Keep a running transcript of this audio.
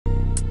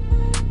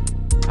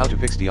How to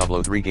fix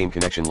Diablo 3 game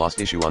connection lost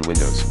issue on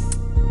Windows.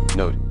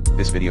 Note,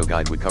 this video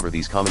guide would cover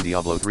these common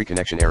Diablo 3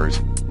 connection errors: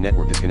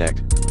 network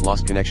disconnect,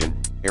 lost connection,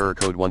 error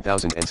code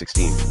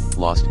 1016,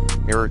 lost,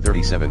 error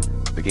 37,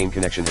 the game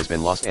connection has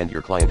been lost and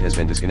your client has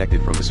been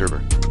disconnected from the server.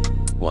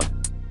 1.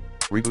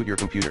 Reboot your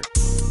computer.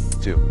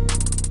 2.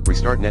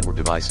 Restart network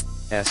device,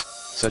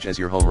 such as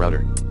your home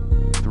router.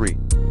 3.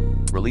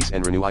 Release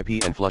and renew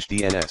IP and flush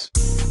DNS.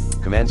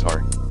 Commands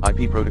are: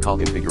 IP protocol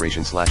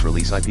configuration /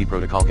 release IP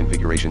protocol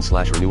configuration /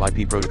 renew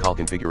IP protocol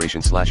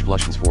configuration / flush.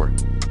 4.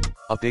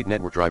 Update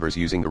network drivers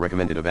using the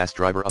recommended Avast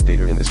driver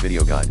updater in this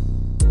video guide.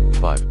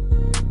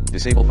 5.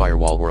 Disable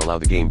firewall or allow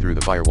the game through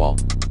the firewall.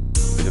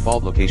 The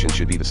default location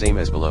should be the same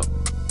as below.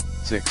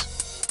 6.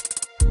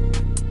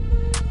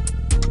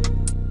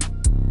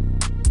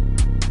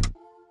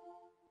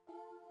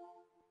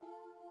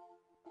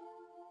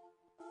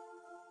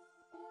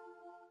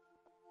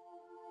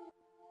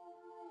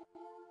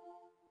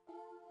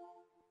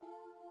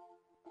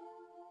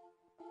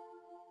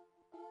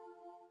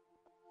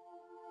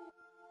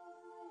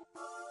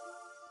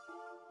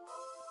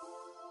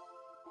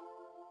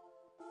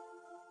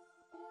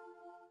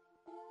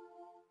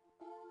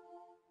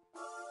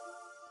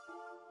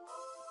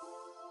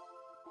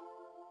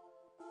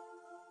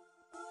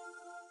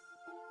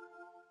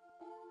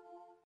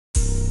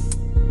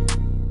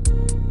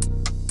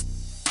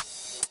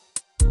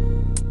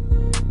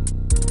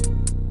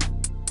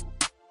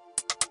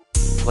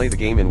 Play the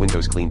game in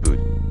Windows Clean Boot.